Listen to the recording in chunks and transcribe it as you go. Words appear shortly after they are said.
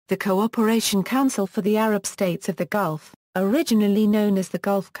The Cooperation Council for the Arab States of the Gulf, originally known as the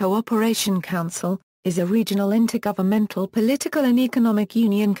Gulf Cooperation Council, is a regional intergovernmental political and economic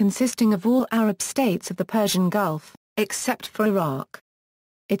union consisting of all Arab states of the Persian Gulf, except for Iraq.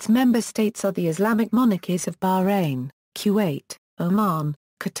 Its member states are the Islamic monarchies of Bahrain, Kuwait, Oman,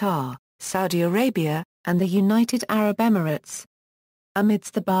 Qatar, Saudi Arabia, and the United Arab Emirates.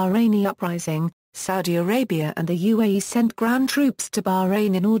 Amidst the Bahraini uprising, Saudi Arabia and the UAE sent ground troops to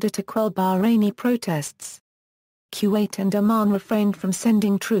Bahrain in order to quell Bahraini protests. Kuwait and Oman refrained from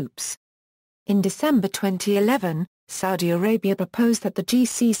sending troops. In December 2011, Saudi Arabia proposed that the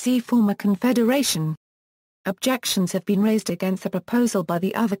GCC form a confederation. Objections have been raised against the proposal by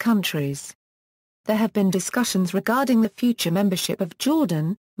the other countries. There have been discussions regarding the future membership of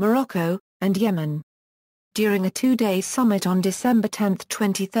Jordan, Morocco, and Yemen. During a two-day summit on December 10,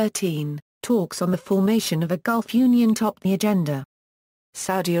 2013, talks on the formation of a Gulf Union topped the agenda.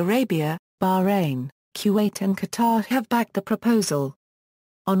 Saudi Arabia, Bahrain, Kuwait and Qatar have backed the proposal.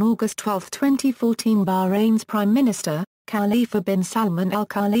 On August 12, 2014, Bahrain's Prime Minister, Khalifa bin Salman Al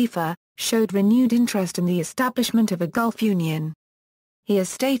Khalifa, showed renewed interest in the establishment of a Gulf Union. He has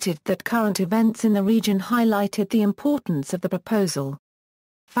stated that current events in the region highlighted the importance of the proposal.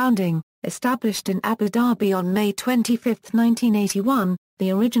 Founding, established in Abu Dhabi on May 25, 1981, the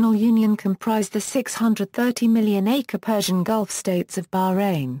original union comprised the 630 million-acre Persian Gulf states of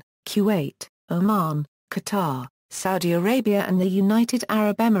Bahrain, Kuwait, Oman, Qatar, Saudi Arabia and the United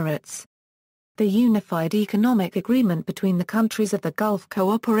Arab Emirates. The Unified Economic Agreement between the countries of the Gulf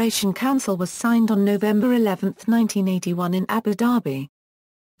Cooperation Council was signed on November 11, 1981 in Abu Dhabi.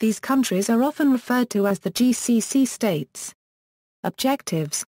 These countries are often referred to as the GCC states.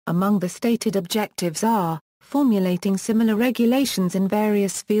 Objectives: among the stated objectives are, formulating similar regulations in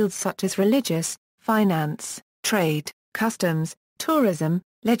various fields such as religious, finance, trade, customs, tourism,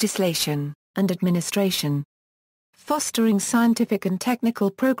 legislation, and administration. Fostering scientific and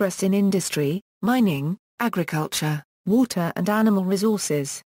technical progress in industry, mining, agriculture, water and animal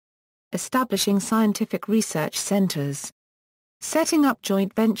resources. Establishing scientific research centers. Setting up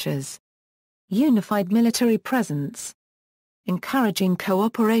joint ventures. Unified military presence. Encouraging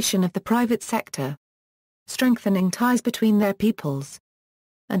cooperation of the private sector. Strengthening ties between their peoples.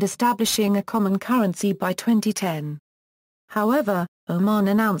 And establishing a common currency by 2010. However, Oman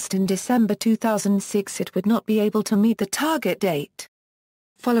announced in December 2006 it would not be able to meet the target date.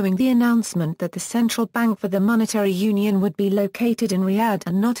 Following the announcement that the Central Bank for the Monetary Union would be located in Riyadh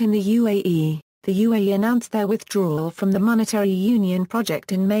and not in the UAE, the UAE announced their withdrawal from the Monetary Union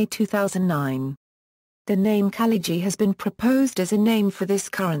project in May 2009. The name Khaleji has been proposed as a name for this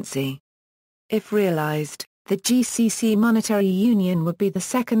currency. If realized, the GCC Monetary Union would be the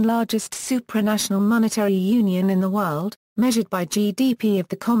second largest supranational monetary union in the world, measured by GDP of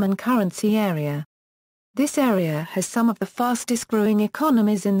the common currency area. This area has some of the fastest growing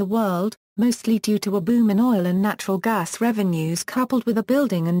economies in the world, mostly due to a boom in oil and natural gas revenues coupled with a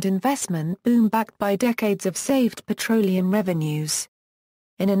building and investment boom backed by decades of saved petroleum revenues.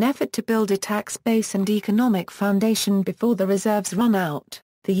 In an effort to build a tax base and economic foundation before the reserves run out,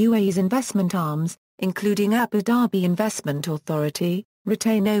 the UAE's investment arms, including Abu Dhabi Investment Authority,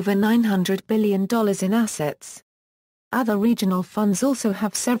 retain over $900 billion in assets. Other regional funds also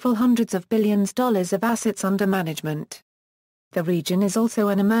have several hundreds of billions of assets under management. The region is also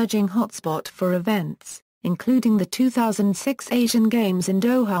an emerging hotspot for events, including the 2006 Asian Games in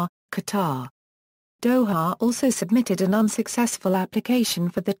Doha, Qatar. Doha also submitted an unsuccessful application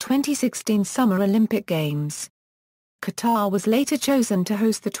for the 2016 Summer Olympic Games. Qatar was later chosen to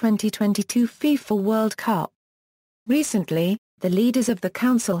host the 2022 FIFA World Cup. Recently, the leaders of the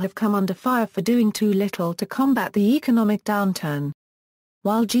council have come under fire for doing too little to combat the economic downturn.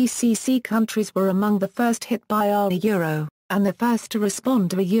 While GCC countries were among the first hit by the euro, and the first to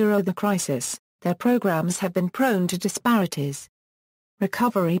respond to the crisis, their programs have been prone to disparities.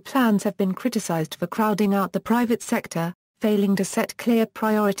 Recovery plans have been criticized for crowding out the private sector, failing to set clear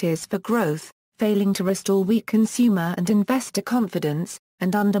priorities for growth, failing to restore weak consumer and investor confidence,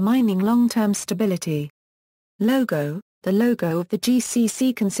 and undermining long-term stability. Logo: the logo of the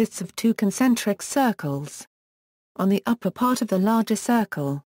GCC consists of two concentric circles. On the upper part of the larger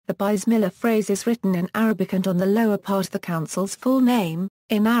circle, the Bismillah phrase is written in Arabic and on the lower part the council's full name,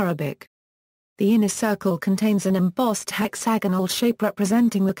 in Arabic. The inner circle contains an embossed hexagonal shape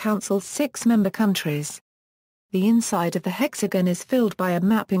representing the council's 6 member countries. The inside of the hexagon is filled by a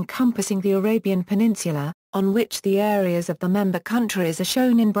map encompassing the Arabian Peninsula, on which the areas of the member countries are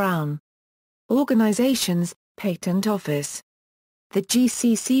shown in brown. Organizations: Patent Office. The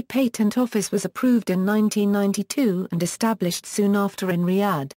GCC Patent Office was approved in 1992 and established soon after in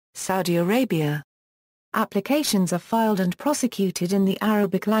Riyadh, Saudi Arabia. Applications are filed and prosecuted in the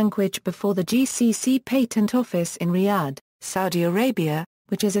Arabic language before the GCC Patent Office in Riyadh, Saudi Arabia,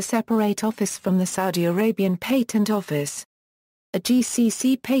 which is a separate office from the Saudi Arabian Patent Office. A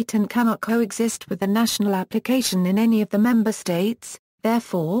GCC patent cannot coexist with a national application in any of the member states,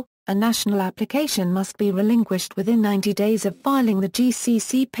 therefore, a national application must be relinquished within 90 days of filing the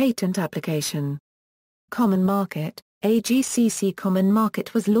GCC patent application. Common Market. A GCC Common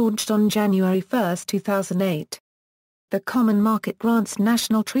Market was launched on January 1, 2008. The Common Market grants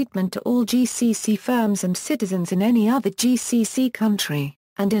national treatment to all GCC firms and citizens in any other GCC country,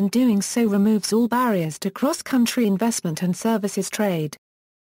 and in doing so removes all barriers to cross-country investment and services trade.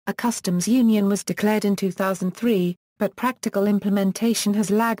 A customs union was declared in 2003, but practical implementation has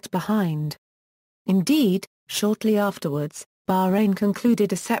lagged behind. Indeed, shortly afterwards, Bahrain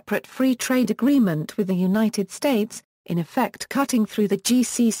concluded a separate free trade agreement with the United States, in effect cutting through the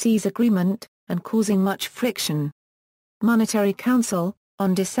GCC's agreement, and causing much friction. Monetary Council.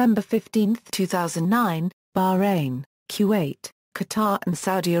 On December 15, 2009, Bahrain, Kuwait, Qatar and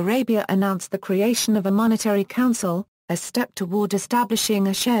Saudi Arabia announced the creation of a monetary council, a step toward establishing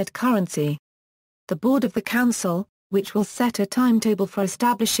a shared currency. The board of the council, which will set a timetable for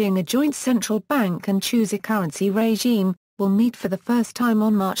establishing a joint central bank and choose a currency regime, will meet for the first time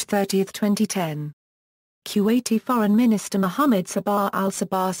on March 30, 2010. Kuwaiti Foreign Minister Mohammed Sabah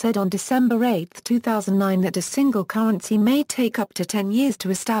al-Sabah said on December 8, 2009 that a single currency may take up to 10 years to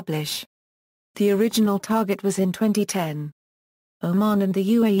establish. The original target was in 2010. Oman and the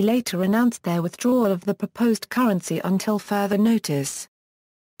UAE later announced their withdrawal of the proposed currency until further notice.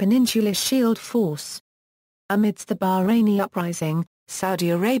 Peninsula Shield Force. Amidst the Bahraini uprising,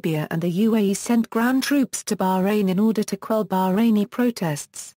 Saudi Arabia and the UAE sent ground troops to Bahrain in order to quell Bahraini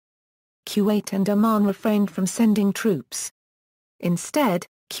protests. Kuwait and Oman refrained from sending troops. Instead,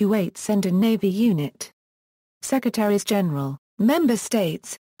 Kuwait sent a navy unit. Secretaries-General, Member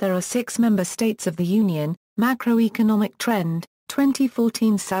States. There are 6 member states of the Union. Macroeconomic trend,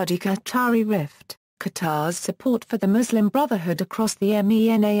 2014 Saudi-Qatari rift. Qatar's support for the Muslim Brotherhood across the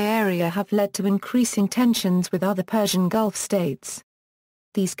MENA area have led to increasing tensions with other Persian Gulf states.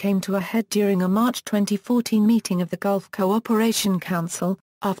 These came to a head during a March 2014 meeting of the Gulf Cooperation Council,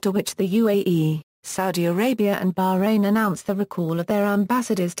 after which the UAE, Saudi Arabia and Bahrain announced the recall of their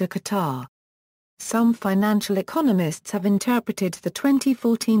ambassadors to Qatar. Some financial economists have interpreted the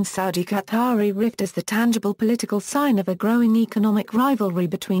 2014 Saudi-Qatari rift as the tangible political sign of a growing economic rivalry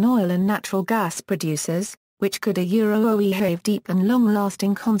between oil and natural gas producers, which could have deep and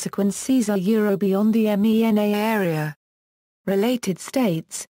long-lasting consequences beyond the MENA area. Related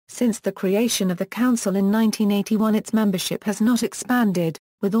states. Since the creation of the Council in 1981, its membership has not expanded,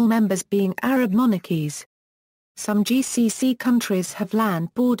 with all members being Arab monarchies. Some GCC countries have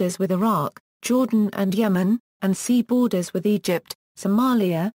land borders with Iraq, Jordan and Yemen, and sea borders with Egypt,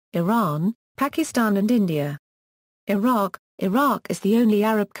 Somalia, Iran, Pakistan and India. Iraq is the only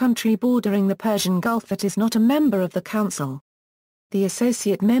Arab country bordering the Persian Gulf that is not a member of the Council. The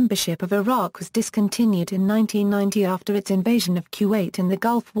associate membership of Iraq was discontinued in 1990 after its invasion of Kuwait in the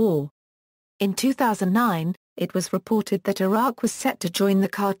Gulf War. In 2009, it was reported that Iraq was set to join the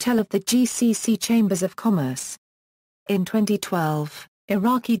cartel of the GCC Chambers of Commerce. In 2012,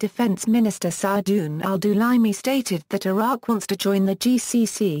 Iraqi Defense Minister Sa'adun al-Dulaimi stated that Iraq wants to join the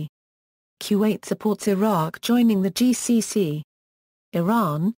GCC. Kuwait supports Iraq joining the GCC.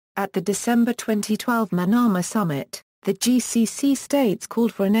 Iran. At the December 2012 Manama summit, the GCC states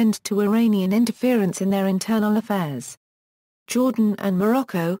called for an end to Iranian interference in their internal affairs. Jordan and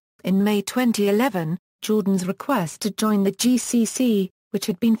Morocco. In May 2011, Jordan's request to join the GCC, which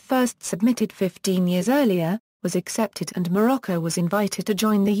had been first submitted 15 years earlier, was accepted and Morocco was invited to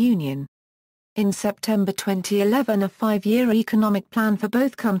join the Union. In September 2011 a 5-year economic plan for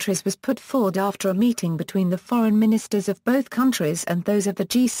both countries was put forward after a meeting between the foreign ministers of both countries and those of the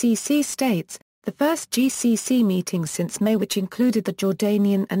GCC states, the first GCC meeting since May, which included the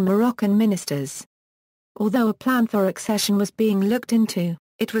Jordanian and Moroccan ministers. Although a plan for accession was being looked into,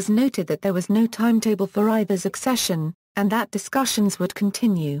 it was noted that there was no timetable for either's accession, and that discussions would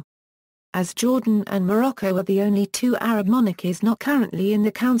continue. As Jordan and Morocco are the only 2 Arab monarchies not currently in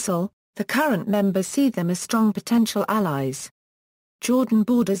the Council, the current members see them as strong potential allies. Jordan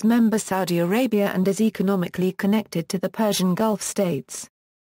borders member Saudi Arabia and is economically connected to the Persian Gulf states.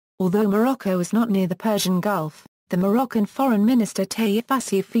 Although Morocco is not near the Persian Gulf, the Moroccan Foreign Minister Taif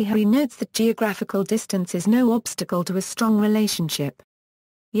Assi Fihri notes that geographical distance is no obstacle to a strong relationship.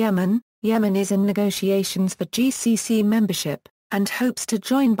 Yemen is in negotiations for GCC membership, and hopes to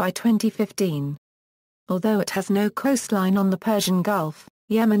join by 2015. Although it has no coastline on the Persian Gulf,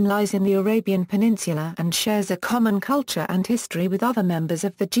 Yemen lies in the Arabian Peninsula and shares a common culture and history with other members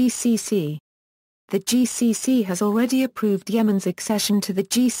of the GCC. The GCC has already approved Yemen's accession to the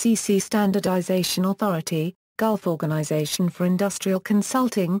GCC Standardization Authority, Gulf Organization for Industrial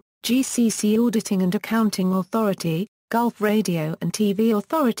Consulting, GCC Auditing and Accounting Authority, Gulf Radio and TV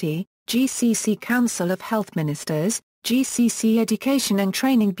Authority, GCC Council of Health Ministers, GCC Education and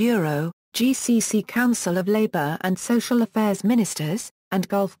Training Bureau, GCC Council of Labor and Social Affairs Ministers, and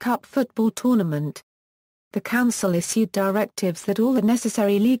Gulf Cup Football Tournament. The Council issued directives that all the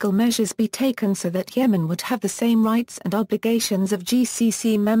necessary legal measures be taken so that Yemen would have the same rights and obligations of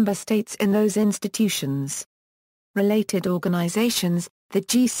GCC member states in those institutions. Related organizations, the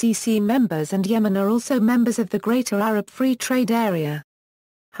GCC members and Yemen are also members of the Greater Arab Free Trade Area.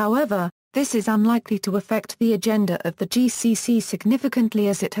 However, this is unlikely to affect the agenda of the GCC significantly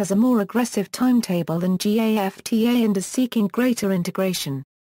as it has a more aggressive timetable than GAFTA and is seeking greater integration.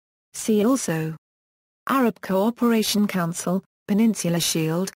 See also: Arab Cooperation Council, Peninsula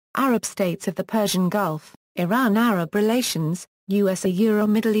Shield, Arab states of the Persian Gulf, Iran-Arab relations,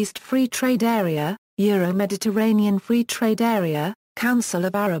 USA-Euro-Middle East Free Trade Area, Euro-Mediterranean Free Trade Area, Council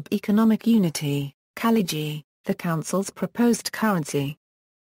of Arab Economic Unity, Khaleej, the Council's proposed currency.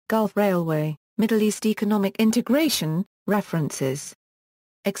 Gulf Railway, Middle East Economic Integration, References.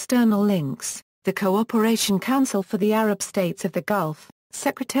 External links: The Cooperation Council for the Arab States of the Gulf,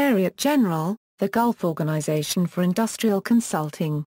 Secretariat General, the Gulf Organization for Industrial Consulting.